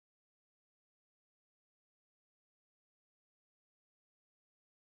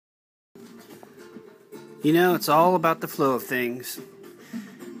You know, it's all about the flow of things.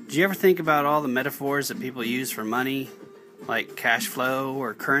 Do you ever think about all the metaphors that people use for money, like cash flow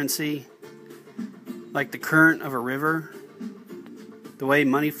or currency? Like the current of a river? The way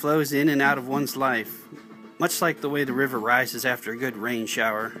money flows in and out of one's life, much like the way the river rises after a good rain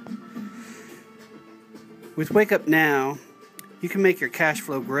shower. With Wake Up Now, you can make your cash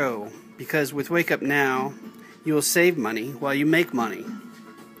flow grow, because with Wake Up Now, you will save money while you make money.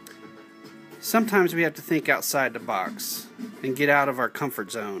 Sometimes we have to think outside the box and get out of our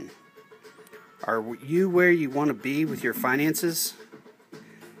comfort zone. Are you where you want to be with your finances?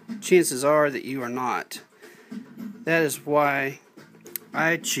 Chances are that you are not. That is why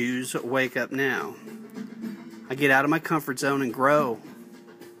I choose Wake Up Now. I get out of my comfort zone and grow.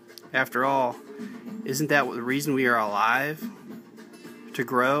 After all, isn't that the reason we are alive? To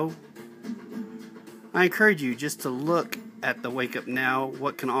grow? I encourage you just to look at the Wake Up Now,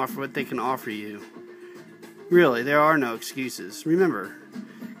 what they can offer you. Really, there are no excuses. Remember,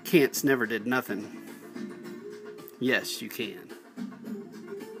 can'ts never did nothing. Yes, you can.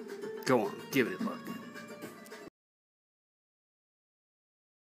 Go on, give it a look.